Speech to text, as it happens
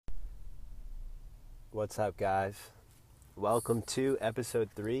What's up, guys? Welcome to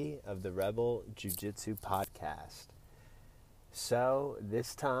episode 3 of the Rebel Jiu-Jitsu podcast. So,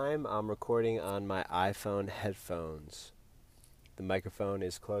 this time I'm recording on my iPhone headphones. The microphone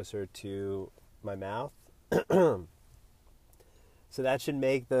is closer to my mouth, so that should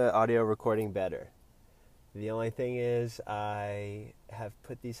make the audio recording better. The only thing is I have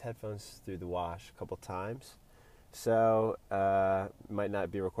put these headphones through the wash a couple times, so might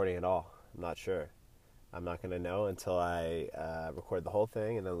not be recording at all. I'm not sure. I'm not going to know until I record the whole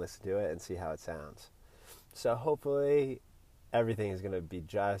thing and then listen to it and see how it sounds. So hopefully everything is going to be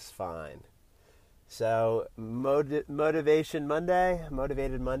just fine. So Motivated Monday,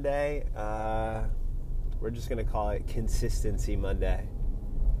 we're just going to call it Consistency Monday.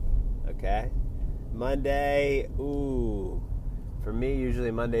 Okay? Monday, for me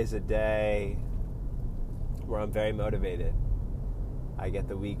usually Monday's a day where I'm very motivated. I get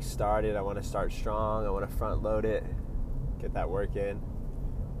the week started. I want to start strong. I want to front load it, get that work in.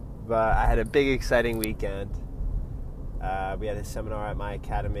 But I had a big, exciting weekend. We had a seminar at my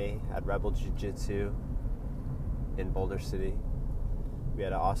academy at Rebel Jiu-Jitsu in Boulder City. We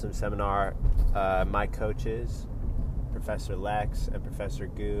had an awesome seminar. My coaches, Professor Lex and Professor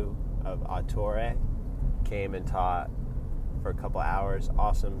Gu of Autore, came and taught for a couple hours.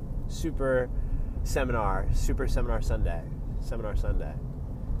 Awesome, super seminar Sunday.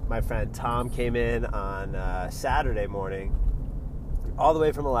 My friend Tom came in on Saturday morning, all the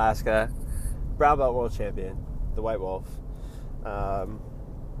way from Alaska, brown belt world champion, the White Wolf.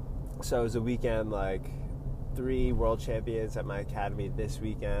 So it was a weekend, 3 world champions at my academy this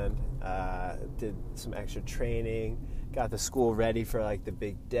weekend. Did some extra training, got the school ready for the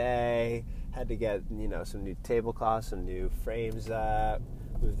big day. Had to get some new tablecloths, some new frames up.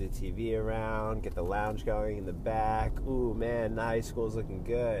 Move the TV around, get the lounge going in the back. Ooh, man, nice. School's looking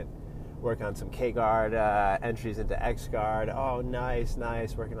good. Work on some K-guard entries into X-guard. Oh, nice.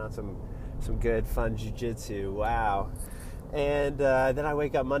 Working on some good, fun jiu-jitsu. Wow. And then I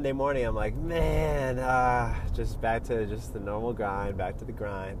wake up Monday morning. I'm like, man, just back to just the normal grind, back to the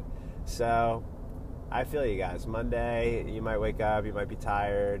grind. So I feel you guys. Monday, you might wake up, you might be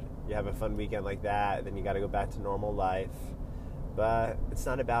tired. You have a fun weekend like that, then you got to go back to normal life. But it's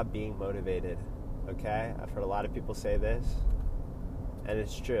not about being motivated, okay? I've heard a lot of people say this, and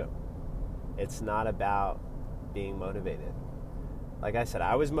it's true. It's not about being motivated. Like I said,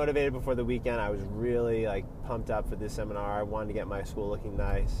 I was motivated before the weekend. I was really pumped up for this seminar. I wanted to get my school looking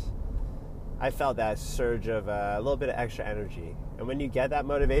nice. I felt that surge of a little bit of extra energy. And when you get that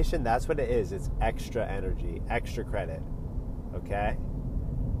motivation, that's what it is. It's extra energy, extra credit, okay?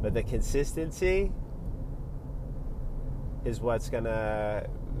 But the consistency is what's going to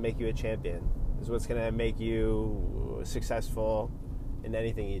make you a champion, is what's going to make you successful in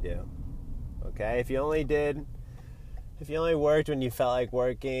anything you do, okay? If you only worked when you felt like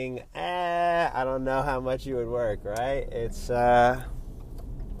working, I don't know how much you would work, right? It's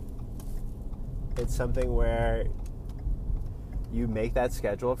something where you make that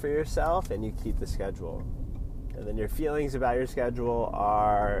schedule for yourself and you keep the schedule. And then your feelings about your schedule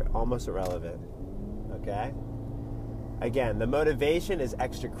are almost irrelevant, okay? Again, the motivation is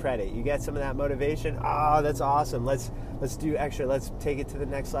extra credit. You get some of that motivation. Oh, that's awesome. Let's do extra. Let's take it to the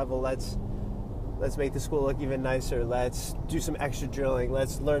next level. Let's make the school look even nicer. Let's do some extra drilling.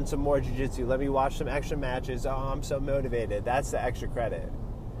 Let's learn some more jiu-jitsu. Let me watch some extra matches. Oh, I'm so motivated. That's the extra credit.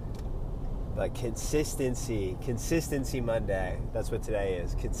 But Consistency Monday. That's what today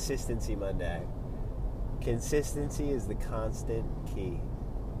is. Consistency Monday. Consistency is the constant key.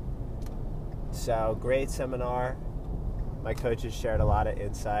 So, great seminar. My coaches shared a lot of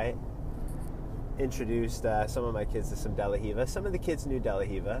insight, introduced some of my kids to some De La Riva. Some of the kids knew De La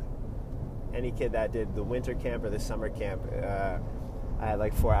Riva. Any kid that did the winter camp or the summer camp, I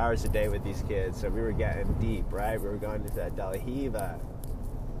had 4 hours a day with these kids, so we were getting deep, right? We were going into that De La Riva,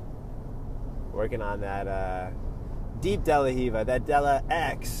 working on that deep De La Riva, that De La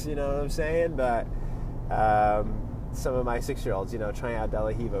X, you know what I'm saying? But some of my 6-year-olds, trying out De La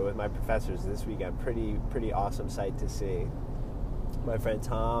Riva with my professors this weekend. Pretty awesome sight to see. My friend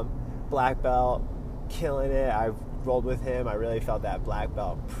Tom, black belt, killing it. I rolled with him. I really felt that black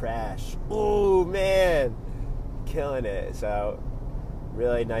belt press. Ooh, man, killing it. So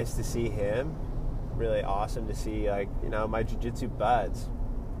really nice to see him. Really awesome to see, my jiu-jitsu buds.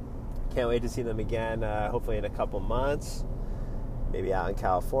 Can't wait to see them again, hopefully in a couple months, maybe out in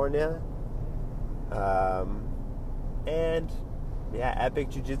California. And yeah, epic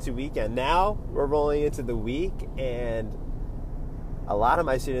jiu-jitsu weekend. Now we're rolling into the week, and a lot of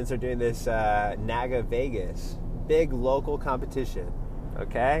my students are doing this NAGA Vegas, big local competition,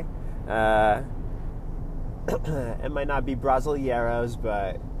 okay? It might not be Brasileiros,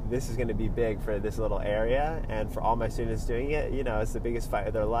 but this is going to be big for this little area, and for all my students doing it, it's the biggest fight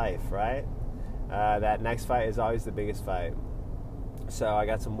of their life, right? That next fight is always the biggest fight. So I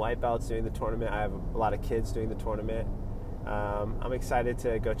got some white belts doing the tournament. I have a lot of kids doing the tournament. I'm excited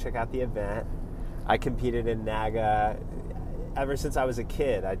to go check out the event. I competed in NAGA ever since I was a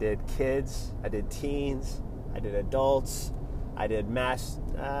kid. I did kids, I did teens, I did adults, I did I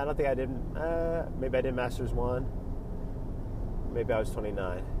don't think I did, maybe I did Masters 1. Maybe I was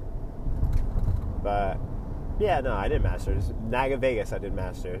 29. But, yeah, no, I did Masters. NAGA Vegas, I did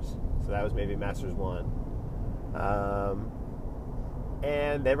Masters. So that was maybe Masters 1.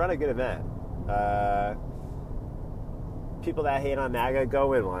 And they run a good event. People that hate on NAGA, go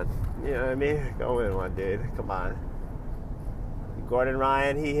win one. You know what I mean? Go win one, dude. Come on. Gordon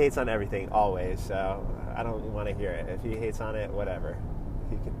Ryan, he hates on everything, always. So I don't want to hear it. If he hates on it, whatever.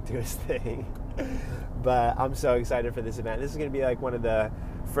 He can do his thing. But I'm so excited for this event. This is going to be like one of the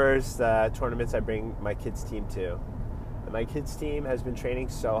first tournaments I bring my kids' team to. And my kids' team has been training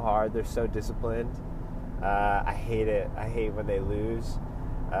so hard. They're so disciplined. I hate it. I hate when they lose.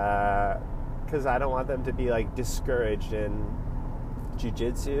 Because I don't want them to be like discouraged in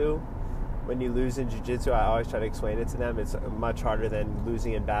jiu-jitsu. When you lose in jiu-jitsu, I always try to explain it to them. It's much harder than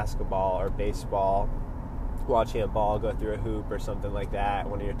losing in basketball or baseball, watching a ball go through a hoop or something like that.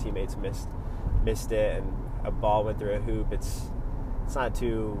 One of your teammates missed it and a ball went through a hoop. It's not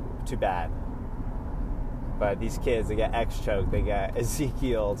too bad. But these kids, they get X-choked, they get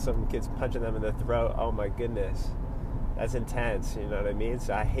Ezekiel, some kids punching them in the throat. Oh my goodness. That's intense, you know what I mean?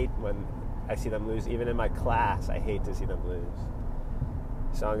 So I hate when I see them lose. Even in my class, I hate to see them lose.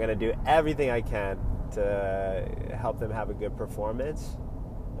 So I'm going to do everything I can to help them have a good performance.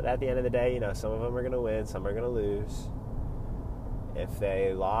 But at the end of the day, some of them are going to win, some are going to lose. If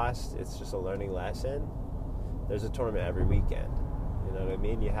they lost, it's just a learning lesson. There's a tournament every weekend. You know what I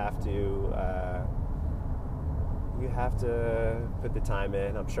mean? You have to put the time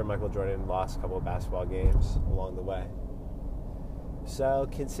in. I'm sure Michael Jordan lost a couple of basketball games along the way. So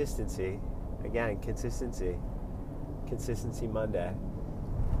consistency. Again, consistency. Consistency Monday.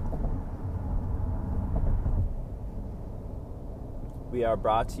 We are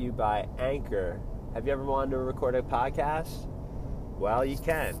brought to you by Anchor. Have you ever wanted to record a podcast? Well, you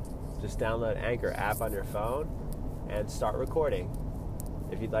can. Just download Anchor app on your phone and start recording.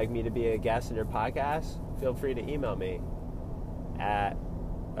 If you'd like me to be a guest in your podcast, feel free to email me at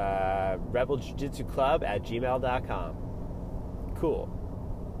rebeljiu-jitsu-club@gmail.com. Cool.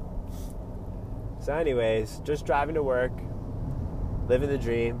 So anyways, just driving to work, living the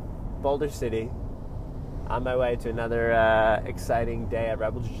dream, Boulder City. On my way to another exciting day at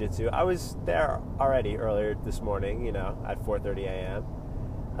Rebel Jiu-Jitsu. I was there already earlier this morning, at 4:30 a.m.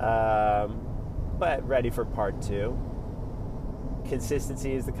 But ready for part 2.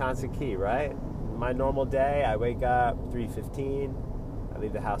 Consistency is the constant key, right? My normal day, I wake up 3:15. I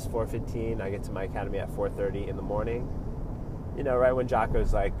leave the house 4:15. I get to my academy at 4:30 in the morning. Right when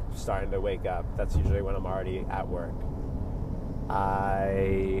Jocko's like starting to wake up. That's usually when I'm already at work.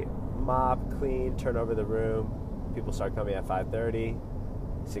 I mop, clean, turn over the room. People start coming at 5:30,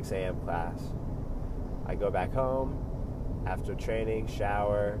 6 a.m. class. I go back home after training,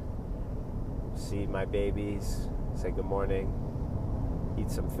 shower, see my babies, say good morning,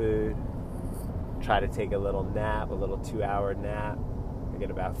 eat some food, try to take a little nap, a little 2-hour nap. I get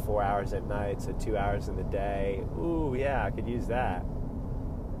about 4 hours at night, so 2 hours in the day. Ooh, yeah, I could use that.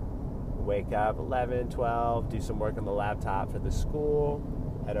 Wake up 11, 12, do some work on the laptop for the school,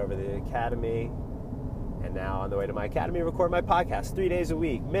 head over to the academy, and now on the way to my academy, record my podcast 3 days a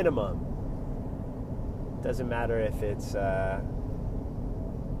week, minimum. Doesn't matter if it's a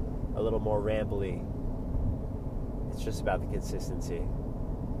little more rambly. It's just about the consistency.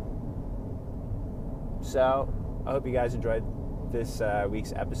 So, I hope you guys enjoyed this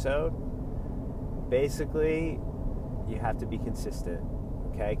week's episode. Basically, you have to be consistent,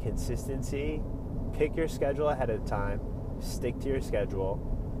 okay? Consistency, pick your schedule ahead of time, stick to your schedule.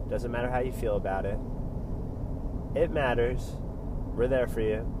 Doesn't matter how you feel about it. It matters. We're there for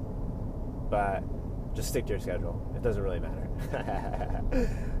you. But just stick to your schedule. It doesn't really matter.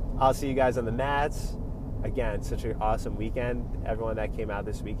 I'll see you guys on the mats. Again, such an awesome weekend. Everyone that came out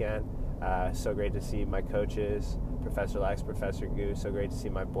this weekend. So great to see my coaches, Professor Lex, Professor Goose. So great to see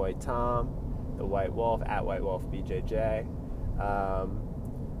my boy Tom, the White Wolf, at White Wolf BJJ.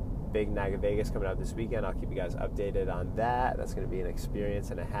 Big NAGA Vegas coming out this weekend. I'll keep you guys updated on that. That's going to be an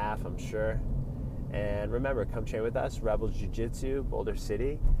experience and a half, I'm sure. And remember, come train with us, Rebel Jiu-Jitsu, Boulder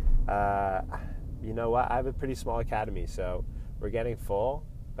City. You know what? I have a pretty small academy, so we're getting full.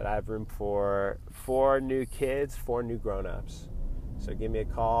 but I have room for 4 new kids, 4 new grown-ups. So give me a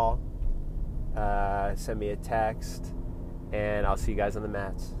call, send me a text, and I'll see you guys on the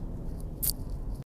mats.